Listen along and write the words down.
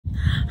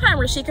Hi, I'm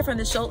Rashika from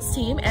the Schultz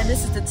team, and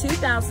this is the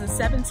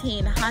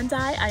 2017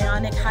 Hyundai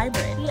IONIQ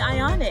Hybrid. The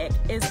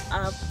IONIQ is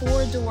a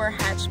four-door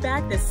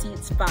hatchback that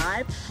seats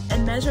 5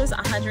 and measures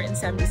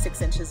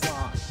 176 inches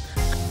long.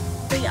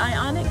 The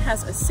IONIQ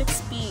has a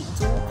 6-speed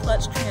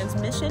dual-clutch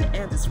transmission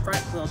and is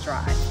front-wheel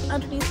drive.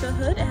 Underneath the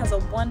hood, it has a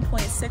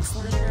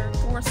 1.6-liter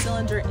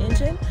 4-cylinder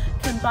engine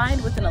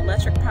combined with an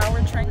electric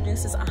powertrain that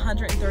produces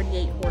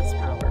 138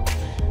 horsepower.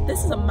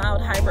 This is a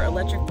mild hybrid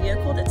electric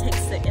vehicle that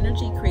takes the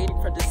energy created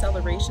from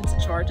deceleration to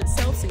charge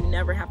itself, so you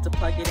never have to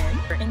plug it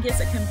in, and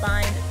gets a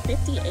combined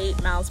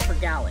 58 miles per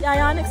gallon. The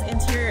IONIQ's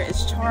interior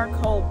is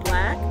charcoal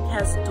black,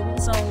 has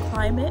dual-zone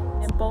climate,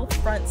 and both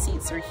front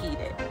seats are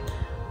heated.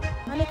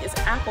 IONIQ is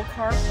Apple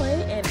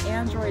CarPlay and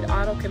Android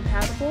Auto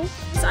compatible.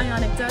 This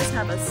IONIQ does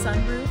have a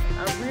sunroof,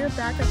 a rear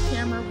backup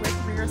camera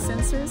with rear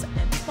sensors,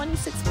 and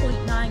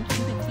 26.9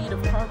 cubic feet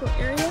of cargo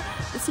area.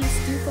 The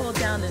seats do fold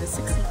down in a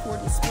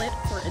 60-40 split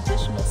for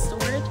additional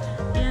storage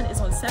and is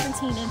on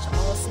 17-inch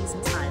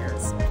all-season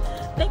tires.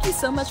 Thank you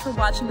so much for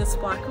watching this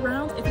walk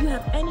around. If you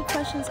have any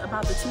questions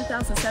about the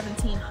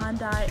 2017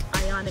 Hyundai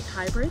IONIQ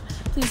Hybrid,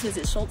 please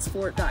visit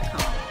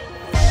schultzford.com.